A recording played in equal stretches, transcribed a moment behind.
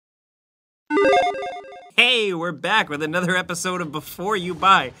Hey, we're back with another episode of Before You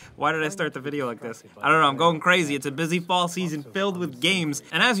Buy. Why did I start the video like this? I don't know, I'm going crazy. It's a busy fall season filled with games.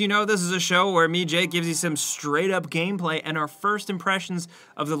 And as you know, this is a show where me, Jake, gives you some straight up gameplay and our first impressions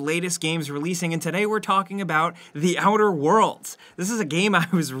of the latest games releasing. And today we're talking about The Outer Worlds. This is a game I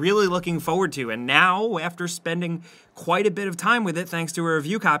was really looking forward to. And now, after spending quite a bit of time with it thanks to a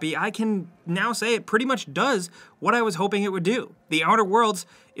review copy, I can now say it pretty much does what I was hoping it would do. The Outer Worlds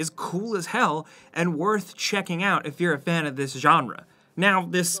is cool as hell and worth checking out if you're a fan of this genre. Now,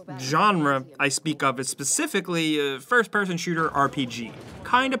 this genre I speak of is specifically a first-person shooter RPG.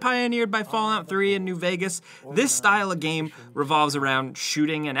 Kinda pioneered by Fallout 3 and New Vegas, this style of game revolves around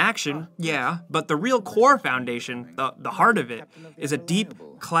shooting and action, yeah, but the real core foundation, the heart of it, is a deep,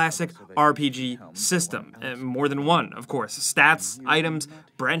 classic RPG system. More than one, of course. Stats, items,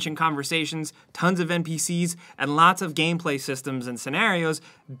 branching conversations, tons of NPCs, and lots of gameplay systems and scenarios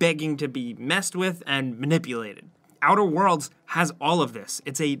begging to be messed with and manipulated. Outer Worlds has all of this.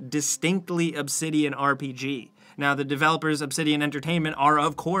 It's a distinctly Obsidian RPG. Now, the developers Obsidian Entertainment are,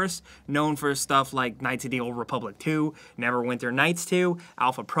 of course, known for stuff like Knights of the Old Republic 2, Neverwinter Nights 2,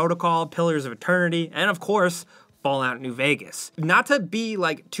 Alpha Protocol, Pillars of Eternity, and of course, Fallout New Vegas. Not to be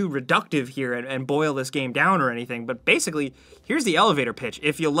like too reductive here and boil this game down or anything, but basically, here's the elevator pitch.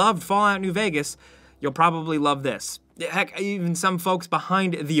 If you loved Fallout New Vegas, you'll probably love this. Heck, even some folks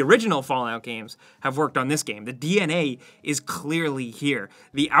behind the original Fallout games have worked on this game. The DNA is clearly here.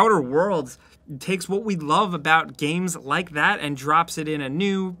 The Outer Worlds takes what we love about games like that and drops it in a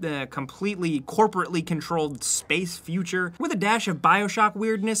new, completely corporately controlled space future with a dash of BioShock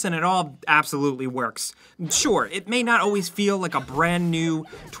weirdness, and it all absolutely works. Sure, it may not always feel like a brand new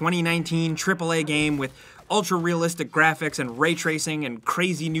 2019 AAA game with ultra-realistic graphics and ray tracing and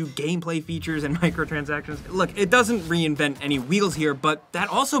crazy new gameplay features and microtransactions. Look, it doesn't reinvent any wheels here, but that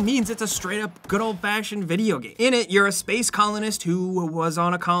also means it's a straight-up good old-fashioned video game. In it, you're a space colonist who was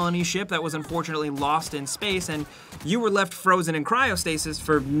on a colony ship that was unfortunately lost in space, and you were left frozen in cryostasis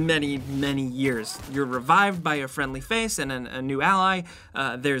for many, many years. You're revived by a friendly face and a new ally.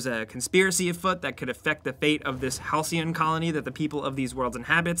 There's a conspiracy afoot that could affect the fate of this halcyon colony that the people of these worlds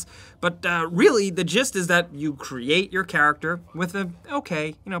inhabits, but really, the gist is that you create your character with a,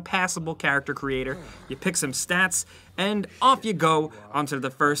 passable character creator. You pick some stats, and off you go onto the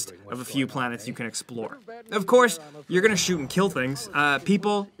first of a few planets you can explore. Of course, you're gonna shoot and kill things.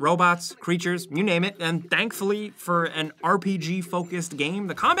 People, robots, creatures, you name it, and thankfully for an RPG-focused game,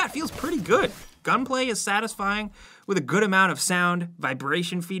 the combat feels pretty good. Gunplay is satisfying with a good amount of sound,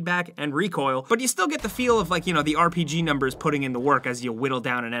 vibration feedback, and recoil, but you still get the feel of the RPG numbers putting in the work as you whittle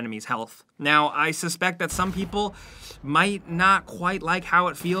down an enemy's health. Now, I suspect that some people might not quite like how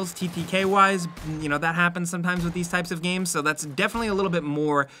it feels TTK-wise. That happens sometimes with these types of games, so that's definitely a little bit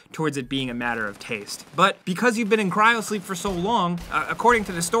more towards it being a matter of taste. But because you've been in cryosleep for so long, according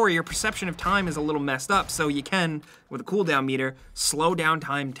to the story, your perception of time is a little messed up, so you can, with a cooldown meter, slow down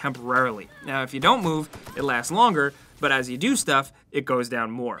time temporarily. Now, if you don't move, it lasts longer, but as you do stuff, it goes down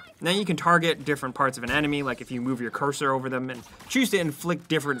more. Now you can target different parts of an enemy, like if you move your cursor over them and choose to inflict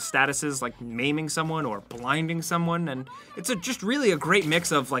different statuses, like maiming someone or blinding someone, and it's just really a great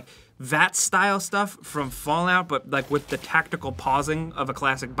mix of that style stuff from Fallout, but with the tactical pausing of a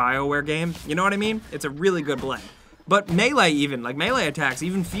classic BioWare game. You know what I mean? It's a really good blend. But melee melee attacks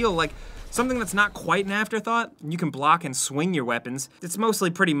even feel like something that's not quite an afterthought. You can block and swing your weapons. It's mostly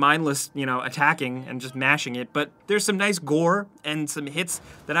pretty mindless, attacking and just mashing it, but there's some nice gore and some hits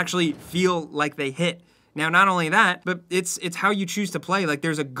that actually feel like they hit. Now, not only that, but it's how you choose to play.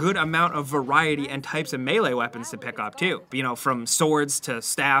 There's a good amount of variety and types of melee weapons to pick up, too. From swords to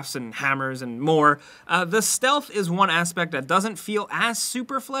staffs and hammers and more. The stealth is one aspect that doesn't feel as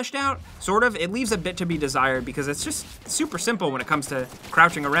super fleshed out. Sort of. It leaves a bit to be desired because it's just super simple when it comes to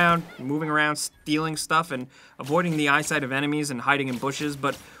crouching around, moving around, stealing stuff, and avoiding the eyesight of enemies and hiding in bushes,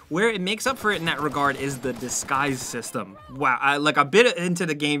 but where it makes up for it in that regard is the disguise system. Wow, a bit into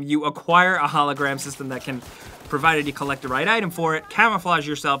the game, you acquire a hologram system that can, provided you collect the right item for it, camouflage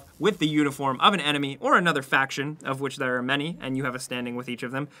yourself with the uniform of an enemy or another faction, of which there are many, and you have a standing with each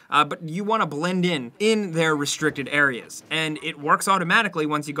of them, but you want to blend in their restricted areas. And it works automatically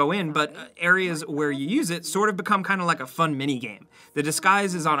once you go in, but areas where you use it sort of become kind of like a fun mini game. The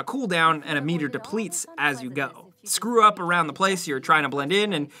disguise is on a cooldown and a meter depletes as you go. screw up around the place you're trying to blend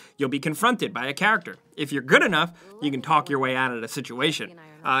in, and you'll be confronted by a character. If you're good enough, you can talk your way out of the situation.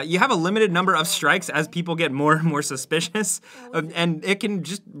 You have a limited number of strikes as people get more and more suspicious, and it can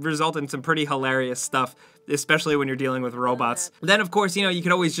just result in some pretty hilarious stuff, especially when you're dealing with robots. Then, of course, you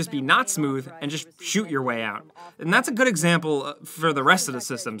could always just be not smooth and just shoot your way out. And that's a good example for the rest of the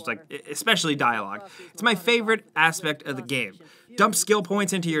systems, like especially dialogue. It's my favorite aspect of the game. Dump skill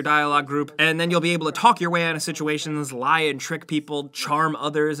points into your dialogue group, and then you'll be able to talk your way out of situations, lie and trick people, charm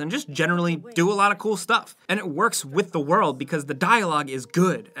others, and just generally do a lot of cool stuff. And it works with the world because the dialogue is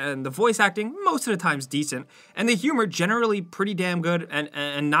good, and the voice acting most of the time's decent, and the humor generally pretty damn good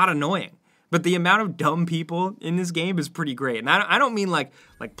and not annoying. But the amount of dumb people in this game is pretty great. And I don't mean like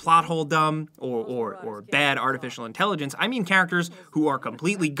plot hole dumb or bad artificial intelligence. I mean characters who are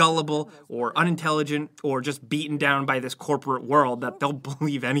completely gullible or unintelligent or just beaten down by this corporate world that they'll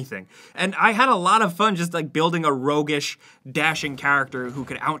believe anything. And I had a lot of fun just like building a roguish, dashing character who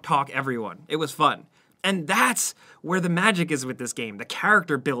could out-talk everyone. It was fun. And that's where the magic is with this game. The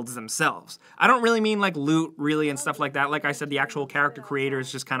character builds themselves. I don't really mean like loot, really, and stuff like that. Like I said, the actual character creator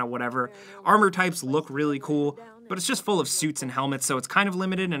is just kind of whatever. Armor types look really cool, but it's just full of suits and helmets, so it's kind of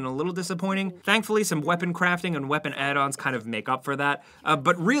limited and a little disappointing. Thankfully, some weapon crafting and weapon add-ons kind of make up for that.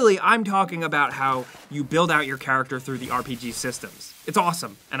 But really, I'm talking about how you build out your character through the RPG systems. It's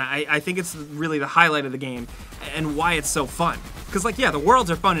awesome, and I think it's really the highlight of the game and why it's so fun. Because, like, yeah, the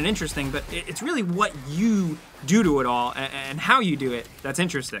worlds are fun and interesting, but it's really what you do to it all and how you do it that's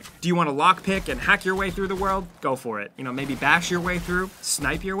interesting. Do you want to lockpick and hack your way through the world? Go for it. Maybe bash your way through,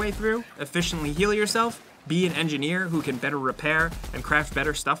 snipe your way through, efficiently heal yourself, be an engineer who can better repair and craft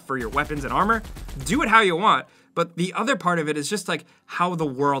better stuff for your weapons and armor. Do it how you want, but the other part of it is just like how the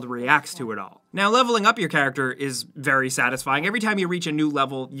world reacts to it all. Now, leveling up your character is very satisfying. Every time you reach a new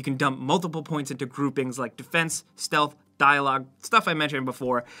level, you can dump multiple points into groupings like defense, stealth, dialogue, stuff I mentioned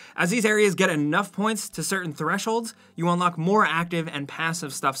before. As these areas get enough points to certain thresholds, you unlock more active and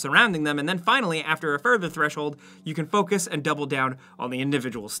passive stuff surrounding them, and then finally, after a further threshold, you can focus and double down on the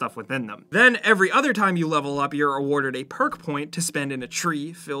individual stuff within them. Then, every other time you level up, you're awarded a perk point to spend in a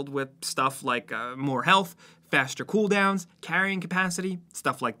tree filled with stuff like more health, faster cooldowns, carrying capacity,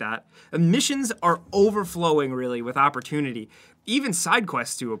 stuff like that. Missions are overflowing, really, with opportunity. Even side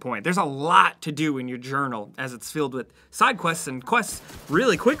quests to a point. There's a lot to do in your journal as it's filled with side quests and quests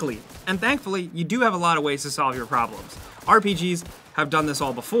really quickly. And thankfully, you do have a lot of ways to solve your problems. RPGs have done this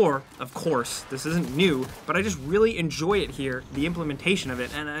all before, of course. This isn't new, but I just really enjoy it here, the implementation of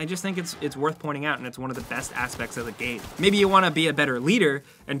it, and I just think it's worth pointing out, and it's one of the best aspects of the game. Maybe you want to be a better leader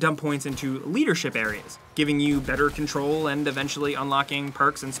and dump points into leadership areas, giving you better control and eventually unlocking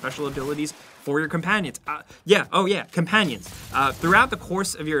perks and special abilities for your companions. Companions. Throughout the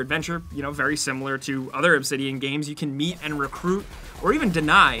course of your adventure, very similar to other Obsidian games, you can meet and recruit or even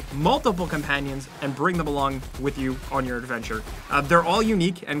deny multiple companions and bring them along with you on your adventure. They're all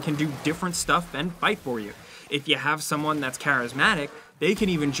unique and can do different stuff and fight for you. If you have someone that's charismatic, they can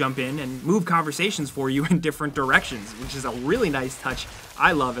even jump in and move conversations for you in different directions, which is a really nice touch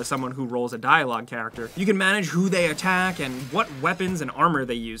I love as someone who rolls a dialogue character. You can manage who they attack and what weapons and armor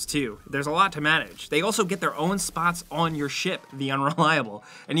they use too. There's a lot to manage. They also get their own spots on your ship, the Unreliable,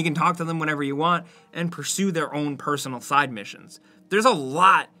 and you can talk to them whenever you want and pursue their own personal side missions. There's a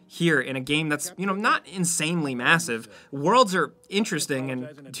lot here in a game that's, not insanely massive. Worlds are interesting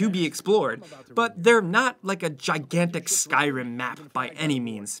and to be explored, but they're not like a gigantic Skyrim map by any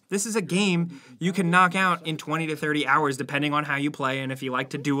means. This is a game you can knock out in 20 to 30 hours depending on how you play and if you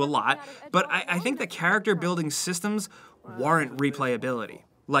like to do a lot, but I think the character building systems warrant replayability.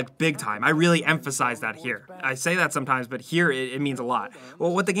 Like, big time. I really emphasize that here. I say that sometimes, but here it means a lot.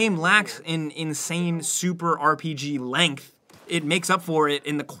 Well, what the game lacks in insane super RPG length, it makes up for it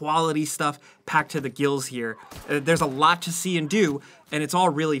in the quality stuff packed to the gills here. There's a lot to see and do, and it's all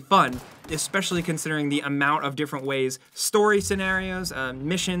really fun, especially considering the amount of different ways, story scenarios,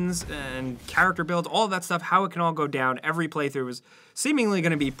 missions, and character builds, all of that stuff, how it can all go down. Every playthrough is seemingly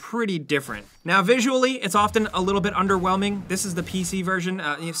going to be pretty different. Now, visually, it's often a little bit underwhelming. This is the PC version.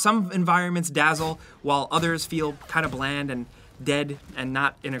 Some environments dazzle, while others feel kind of bland and dead and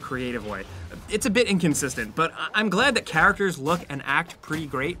not in a creative way. It's a bit inconsistent, but I'm glad that characters look and act pretty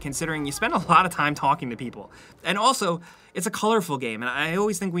great considering you spend a lot of time talking to people. And also, it's a colorful game, and I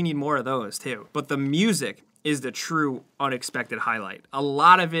always think we need more of those too. But the music is the true unexpected highlight. A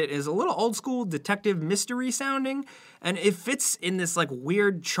lot of it is a little old school detective mystery sounding, and it fits in this like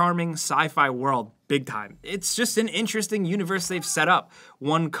weird, charming sci-fi world big time. It's just an interesting universe they've set up,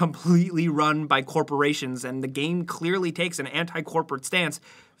 one completely run by corporations, and the game clearly takes an anti-corporate stance,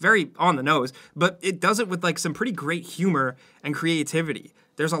 very on the nose, but it does it with like some pretty great humor and creativity.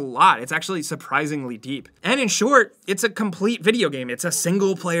 There's a lot. It's actually surprisingly deep. And in short, it's a complete video game. It's a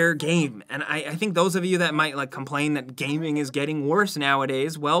single player game. And I think those of you that might like complain that gaming is getting worse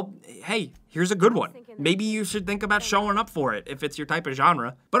nowadays, well, hey, here's a good one. Maybe you should think about showing up for it if it's your type of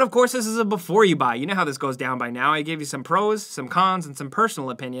genre. But of course, this is a before you buy. You know how this goes down by now. I gave you some pros, some cons, and some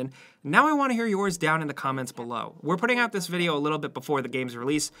personal opinion. Now I want to hear yours down in the comments below. We're putting out this video a little bit before the game's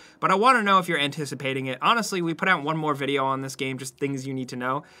release, but I want to know if you're anticipating it. Honestly, we put out one more video on this game, just things you need to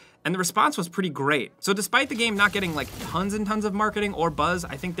know, and the response was pretty great. So despite the game not getting like tons and tons of marketing or buzz,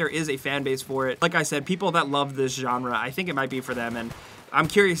 I think there is a fan base for it. Like I said, people that love this genre, I think it might be for them, and I'm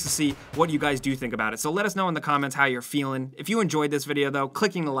curious to see what you guys do think about it. So let us know in the comments how you're feeling. If you enjoyed this video though,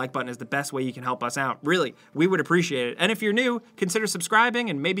 clicking the like button is the best way you can help us out. Really, we would appreciate it. And if you're new, consider subscribing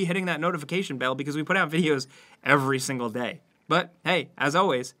and maybe hitting that notification bell because we put out videos every single day. But hey, as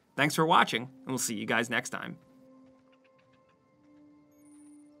always, thanks for watching, and we'll see you guys next time.